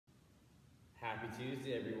Happy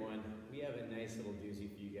Tuesday, everyone. We have a nice little doozy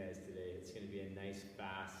for you guys today. It's going to be a nice,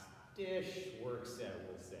 fast-ish work set,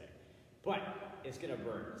 we'll say. But it's going to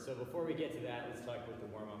burn. So before we get to that, let's talk about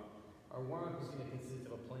the warm-up. Our warm-up is going to consist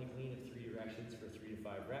of a plank lean of 3 directions for 3 to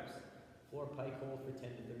 5 reps, floor pike hold for 10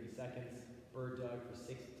 to 30 seconds, bird dog for 6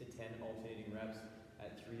 to 10 alternating reps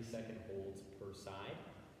at 3-second holds per side,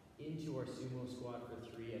 into our sumo squat for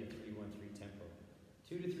 3 at a 3-1-3 tempo.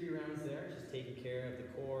 2 to 3 rounds there, just taking care of the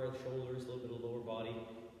core, shoulders, a little bit of lower body,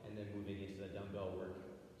 and then moving into the dumbbell work.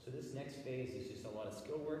 So this next phase is just a lot of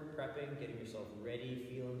skill work, prepping, getting yourself ready,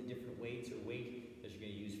 feeling the different weights or weight that you're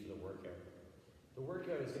going to use for the workout. The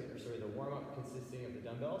workout is going to, the warm-up consisting of the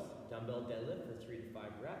dumbbells, dumbbell deadlift for 3 to 5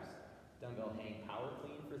 reps, dumbbell hang power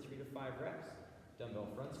clean for 3 to 5 reps,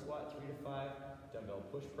 dumbbell front squat 3 to 5, dumbbell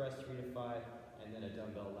push press 3 to 5, and then a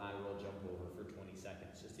dumbbell lateral jump over for 20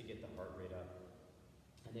 seconds just to get the heart rate up.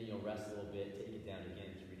 And then you'll rest a little bit, take it down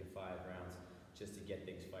again 3 to 5 rounds just to get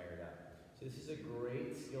things fired up. So this is a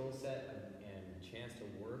great skill set and chance to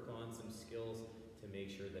work on some skills to make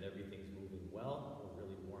sure that everything's moving well. We're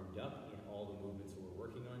really warmed up in all the movements that we're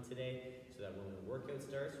working on today so that when the workout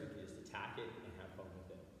starts, we can just attack it and have fun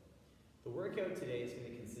with it. The workout today is going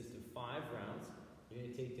to consist of 5 rounds. You're going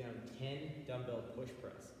to take down 10 dumbbell push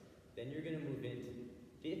press. Then you're going to move into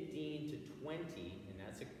 15 to 20, and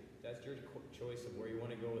that's your choice of where you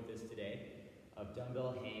want to go with this today, of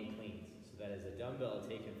dumbbell hang cleans. So that is a dumbbell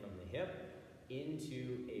taken from the hip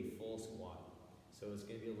into a full squat. So it's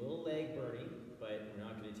going to be a little leg burning, but we're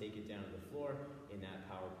not going to take it down to the floor in that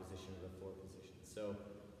power position or the floor position. So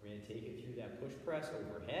we're going to take it through that push press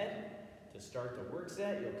overhead. To start the work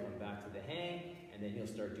set, you'll come back to the hang, and then you'll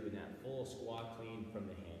start doing that full squat clean from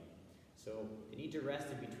the hang. So if you need to rest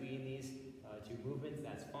in between these 2 movements,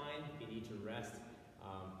 that's fine. If you need to rest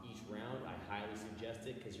each round, I highly suggest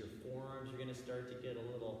it because your forearms are going to start to get a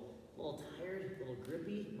little tired, a little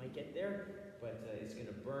grippy. You might get there, but it's going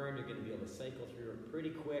to burn. You're going to be able to cycle through it pretty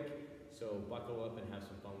quick. So buckle up and have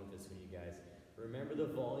some fun with this one, you guys. Remember,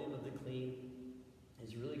 the volume of the clean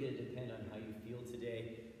is really going to depend on how you feel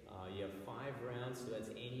today. You have 5 rounds, so that's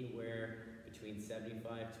anywhere between 75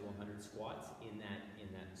 to 100 squats in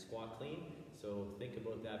that squat clean. So think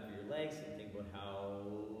about that for your legs and think about how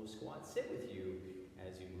squats sit with you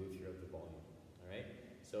as you move throughout the volume. All right,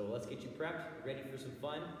 so let's get you prepped, ready for some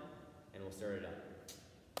fun, and we'll start it up.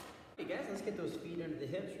 Hey guys, let's get those feet under the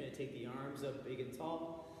hips. We're going to take the arms up big and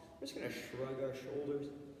tall. We're just going to shrug our shoulders.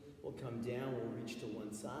 We'll come down, we'll reach to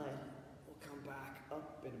one side. We'll come back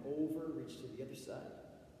up and over, reach to the other side.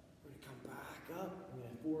 We're going to come back up. We're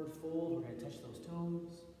going to forward fold. We're going to touch those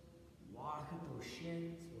toes. Walk up those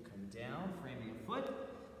shins. We'll come down, framing a foot.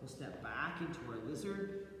 We'll step back into our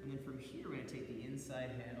lizard. And then from here, we're going to take the inside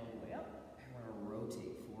hand all the way up. And we're going to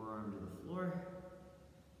rotate forearm to the floor.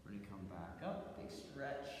 We're going to come back up. Big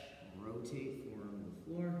stretch. Rotate forearm to the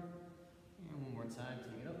floor. And one more time,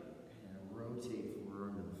 take it up. And rotate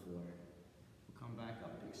forearm to the floor. We'll come back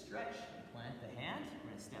up. Big stretch. And plant the hand.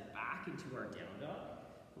 We're going to step back into our down dog.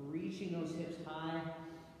 Reaching those hips high.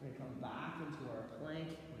 We're going to come back into our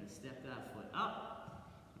plank. We're going to step that foot up.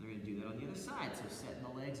 And we're going to do that on the other side. So setting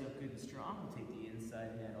the legs up good and strong. We'll take the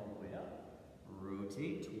inside hand all the way up.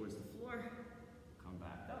 Rotate towards the floor. Come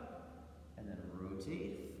back up. And then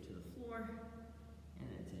rotate to the floor. And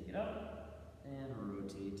then take it up. And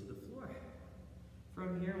rotate to the floor.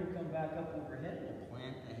 From here, we'll come back up overhead. We'll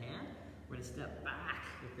plant the hand. We're going to step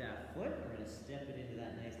back with that foot. We're going to step it into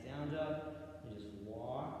that nice down dog. And just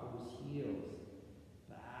walk those heels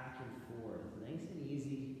back and forth. Nice and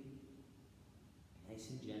easy. Nice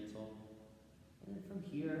and gentle. And then from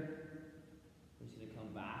here, we're just going to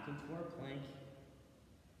come back into our plank.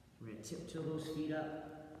 We're going to tiptoe those feet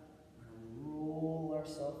up. We're going to roll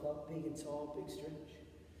ourselves up big and tall, big stretch.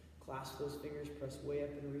 Clasp those fingers, press way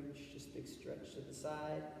up and reach. Just big stretch to the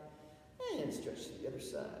side. And stretch to the other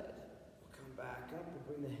side. We'll come back up.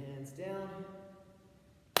 We'll bring the hands down.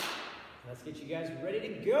 Let's get you guys ready to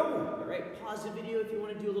go. All right, pause the video if you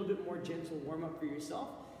want to do a little bit more gentle warm-up for yourself.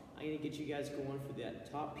 I'm going to get you guys going for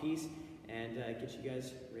that top piece and get you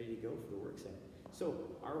guys ready to go for the work set. So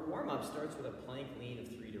our warm-up starts with a plank lean of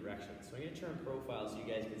 3 directions. So I'm going to turn profile so you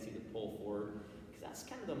guys can see the pull forward because that's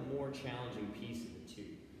kind of the more challenging piece of the 2.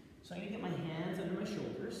 So I'm going to get my hands under my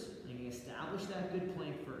shoulders. I'm going to establish that good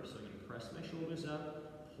plank first. So I'm going to press my shoulders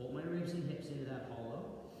up, pull my ribs and hips into that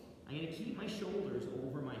hollow. I'm going to keep my shoulders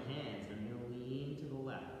over my hands. I'm going to lean to the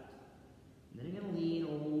left. And then I'm going to lean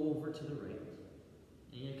over to the right.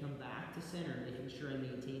 And I'm going to come back to center, making sure I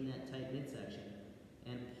maintain that tight midsection.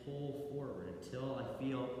 And pull forward until I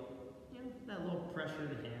feel that little pressure in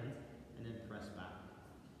the hands. And then press back.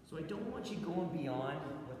 So I don't want you going beyond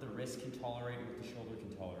what the wrist can tolerate or what the shoulder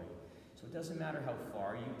can tolerate. So it doesn't matter how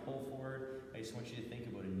far you pull forward. I just want you to think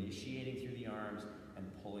about initiating through the arms and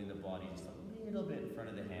pulling the body just a little bit in front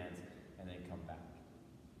of the hands and then come back.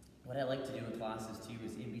 What I like to do in classes too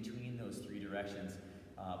is in between those three directions,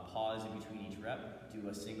 pause in between each rep, do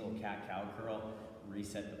a single cat-cow curl,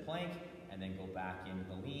 reset the plank, and then go back into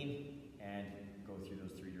the lean and go through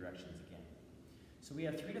those three directions again. So we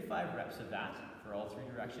have 3 to 5 reps of that for all three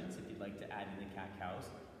directions. If you'd like to add in the cat-cows,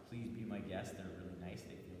 please be my guest. They're really nice,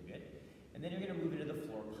 they feel good. And then you're gonna move into the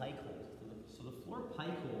floor pike hold. So the floor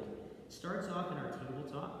pike hold starts off in our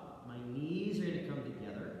tabletop. My knees are gonna come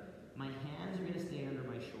together. My hands are gonna stay under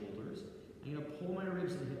my shoulders. I'm gonna pull my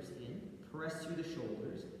ribs and hips in, press through the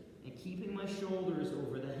shoulders, and keeping my shoulders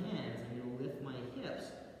over the hands, I'm gonna lift my hips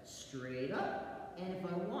straight up. And if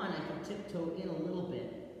I want, I can tiptoe in a little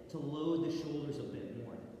bit to load the shoulders a bit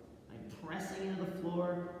more. I'm pressing into the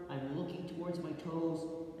floor, I'm looking towards my toes,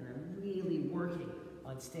 and I'm really working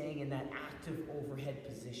on staying in that active overhead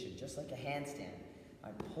position, just like a handstand.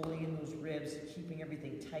 I'm pulling in those ribs, keeping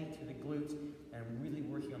everything tight through the glutes, and I'm really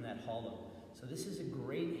working on that hollow. So this is a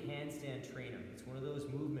great handstand trainer. It's one of those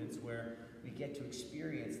movements where we get to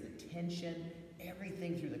experience the tension,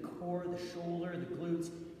 everything through the core, the shoulder, the glutes,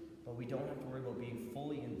 but we don't have to worry about being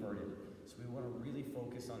fully inverted. So we want to really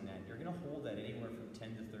focus on that. You're going to hold that anywhere from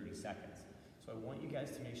 10 to 30 seconds. So I want you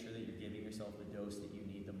guys to make sure that you're giving yourself the dose that you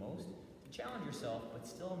need the most to challenge yourself, but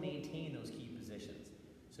still maintain those key positions.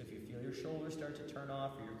 So if you feel your shoulders start to turn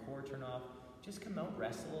off or your core turn off, just come out,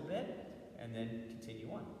 rest a little bit, and then continue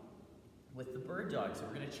on. With the bird dog, so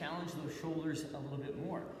we're going to challenge those shoulders a little bit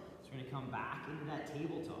more. So we're going to come back into that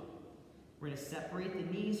tabletop. We're going to separate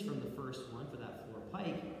the knees from the first one for that floor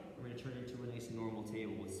pike. We're going to turn it into a nice normal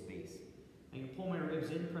table with space. I'm going to pull my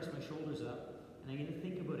ribs in, press my shoulders up, and I'm going to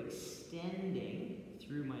think about extending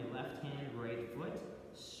through my left hand, right foot,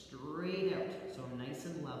 straight out. So I'm nice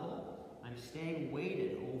and level. I'm staying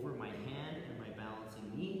weighted over my hand and my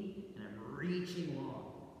balancing knee, and I'm reaching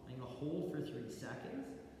long. I'm going to hold for 3 seconds.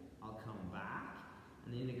 I'll come back,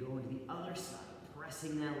 and then I'm going to go into the other side,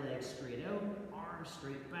 pressing that leg straight out, arms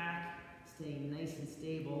straight back, staying nice and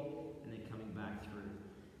stable, and then coming back through.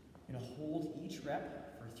 I'm going to hold each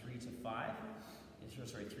rep for 3 to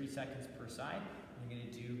 3 seconds per side. I'm going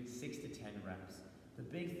to do 6 to 10 reps. The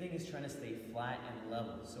big thing is trying to stay flat and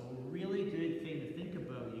level. So a really good thing to think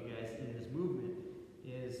about, you guys, in this movement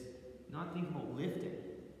is not thinking about lifting,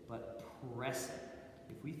 but pressing.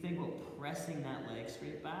 If we think about pressing that leg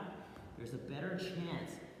straight back, there's a better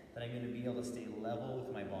chance that I'm going to be able to stay level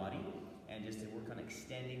with my body and just to work on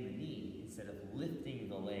extending the knee instead of lifting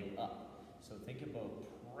the leg up. So think about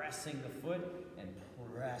pressing the foot and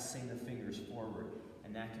pressing the fingers forward,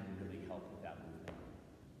 and that can really help with that movement.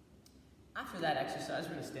 After that exercise,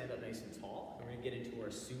 we're going to stand up nice and tall, and we're going to get into our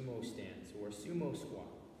sumo stance, or sumo squat.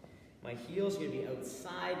 My heels are going to be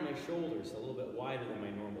outside my shoulders, a little bit wider than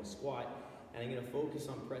my normal squat, and I'm going to focus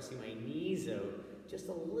on pressing my knees out just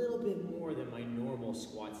a little bit more than my normal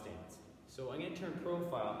squat stance. So I'm going to turn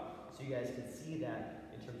profile so you guys can see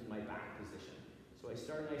that in terms of my back position. So I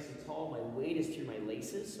start nice and tall, my weight is through my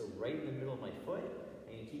laces, so right in the middle of my foot.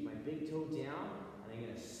 I'm going to keep my big toe down, and I'm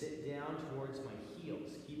going to sit down towards my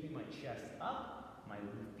heels, keeping my chest up, my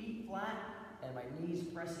feet flat, and my knees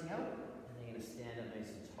pressing out, and I'm going to stand up nice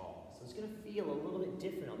and tall. So it's going to feel a little bit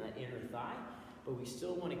different on that inner thigh, but we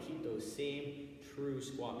still want to keep those same true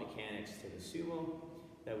squat mechanics to the sumo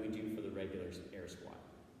that we do for the regular air squat.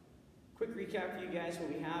 Quick recap for you guys, what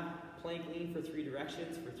we have: plank lean for 3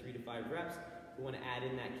 directions for 3 to 5 reps. If you want to add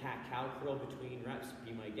in that cat-cow curl between reps,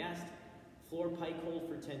 be my guest. Floor pike hold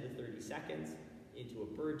for 10 to 30 seconds. Into a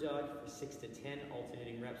bird dog for 6 to 10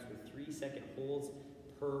 alternating reps with 3-second holds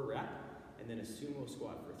per rep. And then a sumo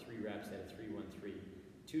squat for 3 reps at a 3-1-3.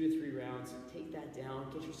 2 to 3 rounds. Take that down,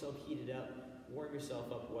 get yourself heated up, warm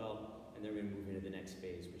yourself up well, and then we're going to move into the next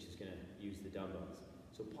phase, which is going to use the dumbbells.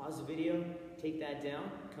 So pause the video, take that down,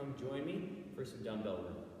 come join me for some dumbbell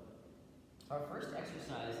work. Our first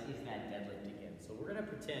exercise is that deadlift again. So we're going to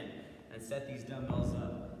pretend and set these dumbbells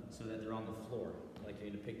up so that they're on the floor, like you're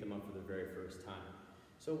going to pick them up for the very first time.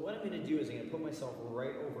 So what I'm going to do is I'm going to put myself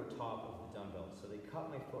right over top of the dumbbells. So they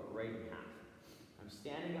cut my foot right in half. I'm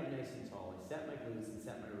standing up nice and tall. I set my glutes and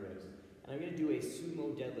set my ribs. And I'm going to do a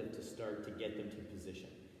sumo deadlift to start to get them to position.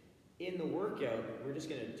 In the workout, we're just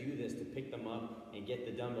going to do this to pick them up and get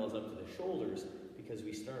the dumbbells up to the shoulders because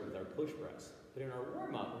we start with our push press. But in our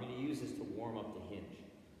warm-up, we're going to use this to warm up the hinge.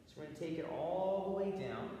 So we're going to take it all the way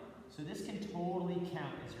down. So this can totally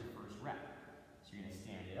count as your first rep. So you're going to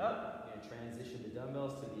stand it up, you're going to transition the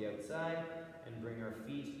dumbbells to the outside, and bring our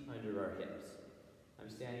feet under our hips. I'm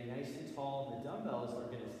standing nice and tall, and the dumbbells are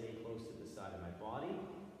going to stay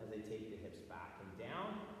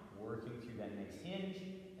working through that nice hinge,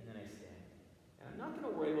 and then I stand. And I'm not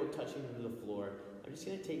gonna worry about touching them to the floor. I'm just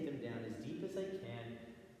gonna take them down as deep as I can.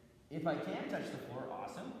 If I can touch the floor,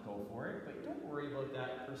 awesome, go for it, but don't worry about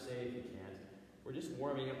that per se if you can't. We're just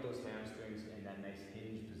warming up those hamstrings in that nice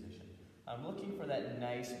hinge position. I'm looking for that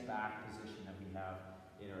nice back position that we have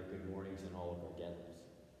in our good mornings and all of our deadlifts.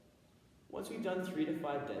 Once we've done 3 to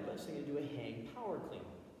 5 deadlifts, I'm gonna do a hang power clean.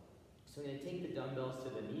 So I'm gonna take the dumbbells to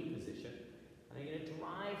the knee position, and I'm gonna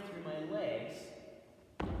drive through my legs,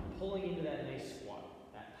 pulling into that nice squat,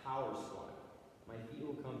 that power squat. My feet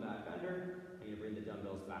will come back under, I'm gonna bring the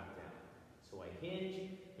dumbbells back down. So I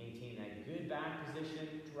hinge, maintain that good back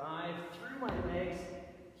position, drive through my legs,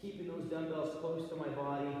 keeping those dumbbells close to my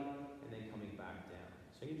body, and then coming back down.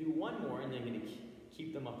 So I'm gonna do one more, and then I'm gonna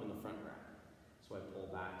keep them up in the front rack. So I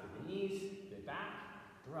pull back to the knees, the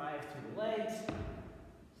back, drive through the legs,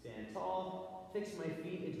 stand tall, fix my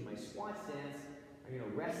feet into my squat stance. I'm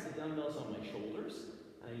gonna rest the dumbbells on my shoulders,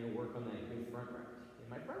 and I'm gonna work on that good front rack in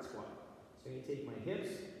my front squat. So I'm gonna take my hips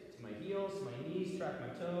to my heels, my knees, track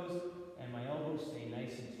my toes, and my elbows stay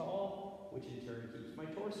nice and tall, which in turn keeps my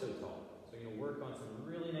torso tall. So I'm gonna work on some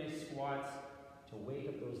really nice squats to wake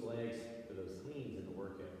up those legs for those cleans in the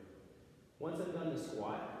workout. Once I've done the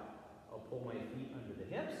squat, I'll pull my feet under the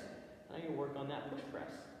hips, and I'm gonna work on that push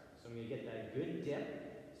press. So I'm gonna get that good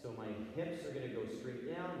dip, so my hips are gonna go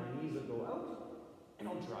straight down, my knees will go out, and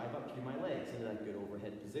I'll drive up through my legs into that good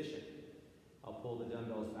overhead position. I'll pull the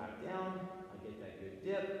dumbbells back down, I'll get that good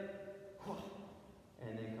dip,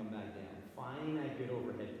 and then come back down, finding that good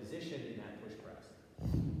overhead position in that push press.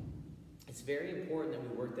 It's very important that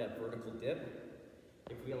we work that vertical dip.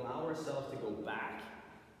 If we allow ourselves to go back,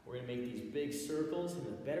 we're gonna make these big circles, and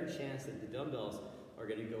a better chance that the dumbbells are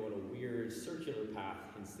gonna go in a weird circular path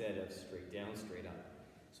instead of straight down, straight up.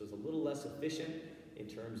 So it's a little less efficient in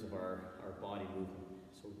terms of our body movement.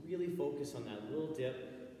 So really focus on that little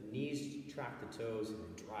dip, knees track the toes, and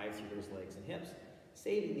then drive through those legs and hips,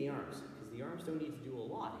 saving the arms, because the arms don't need to do a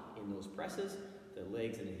lot in those presses, the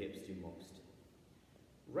legs and the hips do most.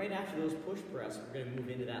 Right after those push press, we're gonna move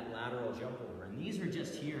into that lateral jump over, and these are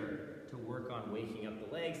just here to work on waking up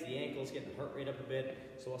the legs, the ankles, getting the heart rate up a bit.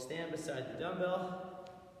 So I'll stand beside the dumbbell,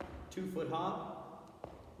 2-foot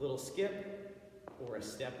hop, little skip, or a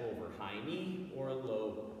step over, high knee, or a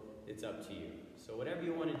low, it's up to you. So whatever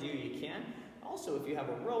you wanna do, you can. Also, if you have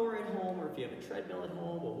a rower at home, or if you have a treadmill at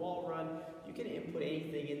home, a wall run, you can input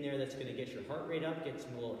anything in there that's gonna get your heart rate up, get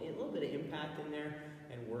some a little bit of impact in there,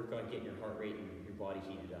 and work on getting your heart rate and your body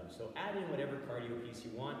heated up. So add in whatever cardio piece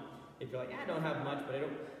you want. If you're like, I don't have much, but I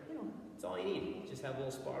don't, it's all you need. Just have a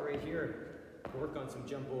little spot right here, work on some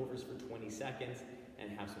jump overs for 20 seconds,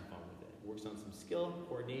 and have some fun with it. Works on some skill,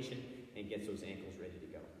 coordination, and gets those ankles ready to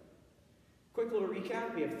go. Quick little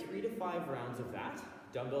recap, we have 3 to 5 rounds of that.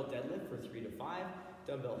 Dumbbell deadlift for 3 to 5,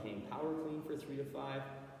 dumbbell hang power clean for 3 to 5,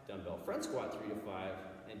 dumbbell front squat 3 to 5,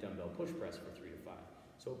 and dumbbell push press for 3 to 5.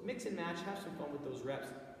 So mix and match, have some fun with those reps,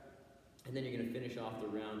 and then you're gonna finish off the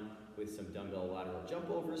round with some dumbbell lateral jump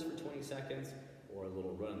overs for 20 seconds, or a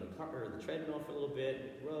little run on the car or the treadmill for a little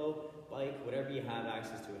bit, row, bike, whatever you have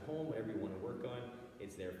access to at home, whatever you wanna work on,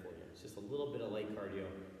 it's there for you. It's just a little bit of light cardio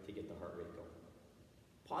to get the heart rate going.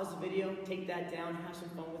 Pause the video, take that down, have some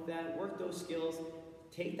fun with that, work those skills,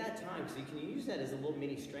 take that time, so you can use that as a little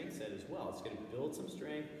mini strength set as well. It's gonna build some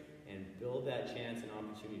strength and build that chance and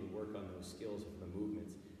opportunity to work on those skills of the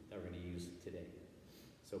movements that we're gonna use today.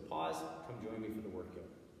 So pause, come join me for the workout.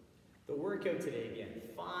 The workout today, again,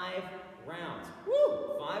 5 rounds.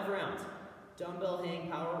 Woo! 5 rounds. Dumbbell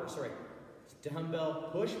dumbbell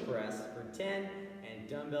push press for 10, and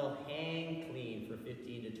dumbbell hang clean for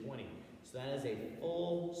 15 to 20. So that is a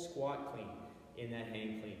full squat clean in that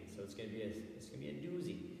hang clean. So it's gonna be a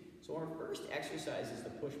doozy. So our first exercise is the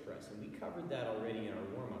push press, and we covered that already in our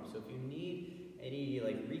warm-up. So if you need any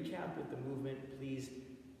recap with the movement, please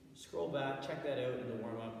scroll back, check that out in the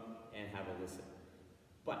warm-up, and have a listen.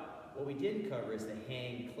 But what we didn't cover is the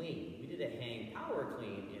hang clean. We did a hang power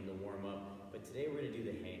clean in the warm-up, but today we're gonna do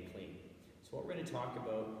the hang clean. So what we're gonna talk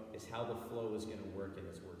about is how the flow is gonna work in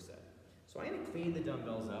this work set. So I'm gonna clean the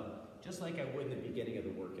dumbbells up, just like I would in the beginning of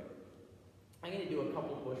the workout. I'm gonna do a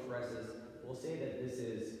couple push presses. We'll say that this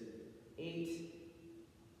is 8,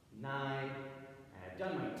 9, and I've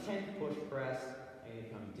done my 10th push press. I'm gonna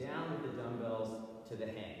come down with the dumbbells to the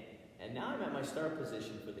hang. And now I'm at my start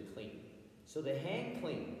position for the clean. So the hang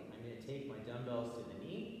clean, I'm gonna take my dumbbells to the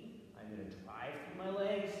knee, I'm gonna drive through my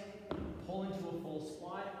legs, pull into a full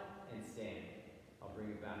squat, and stand. I'll bring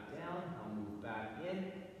it back down, I'll move back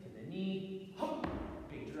in to the knee, hop,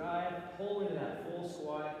 big drive, pull into that full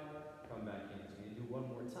squat, come back in. So I'm gonna do one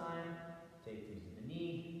more time, take things to the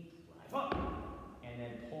knee,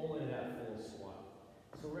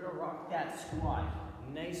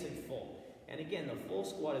 again, the full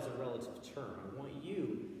squat is a relative term. I want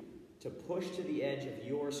you to push to the edge of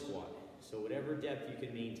your squat. So whatever depth you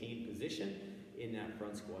can maintain position in that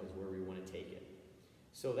front squat is where we want to take it.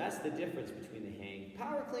 So that's the difference between the hang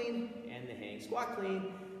power clean and the hang squat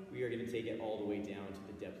clean. We are going to take it all the way down to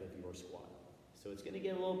the depth of your squat. So it's going to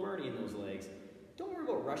get a little burny in those legs. Don't worry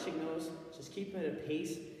about rushing those. Just keep them at a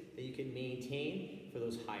pace that you can maintain for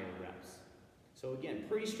those higher reps. So again,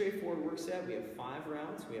 pretty straightforward work set. We have 5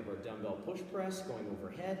 rounds. We have our dumbbell push press going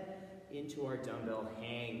overhead into our dumbbell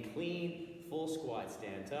hang clean, full squat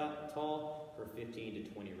stand tall for 15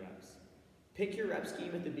 to 20 reps. Pick your rep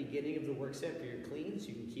scheme at the beginning of the work set for your clean so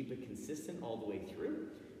you can keep it consistent all the way through.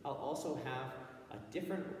 I'll also have a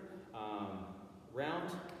different round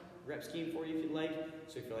rep scheme for you if you'd like.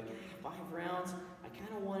 So if you're like, 5 rounds, I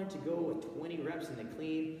kind of wanted to go with 20 reps in the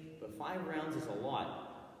clean, but 5 rounds is a lot.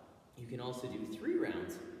 You can also do 3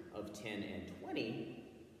 rounds of 10 and 20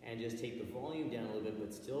 and just take the volume down a little bit,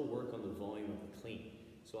 but still work on the volume of the clean.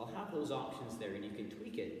 So I'll have those options there and you can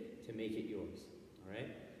tweak it to make it yours, all right?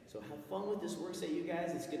 So have fun with this work set, you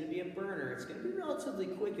guys. It's gonna be a burner. It's gonna be relatively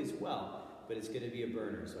quick as well, but it's gonna be a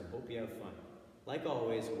burner, so I hope you have fun. Like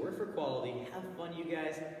always, work for quality, have fun, you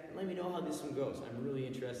guys, and let me know how this one goes. I'm really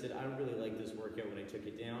interested. I really like this workout when I took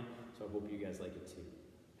it down, so I hope you guys like it too.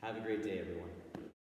 Have a great day, everyone.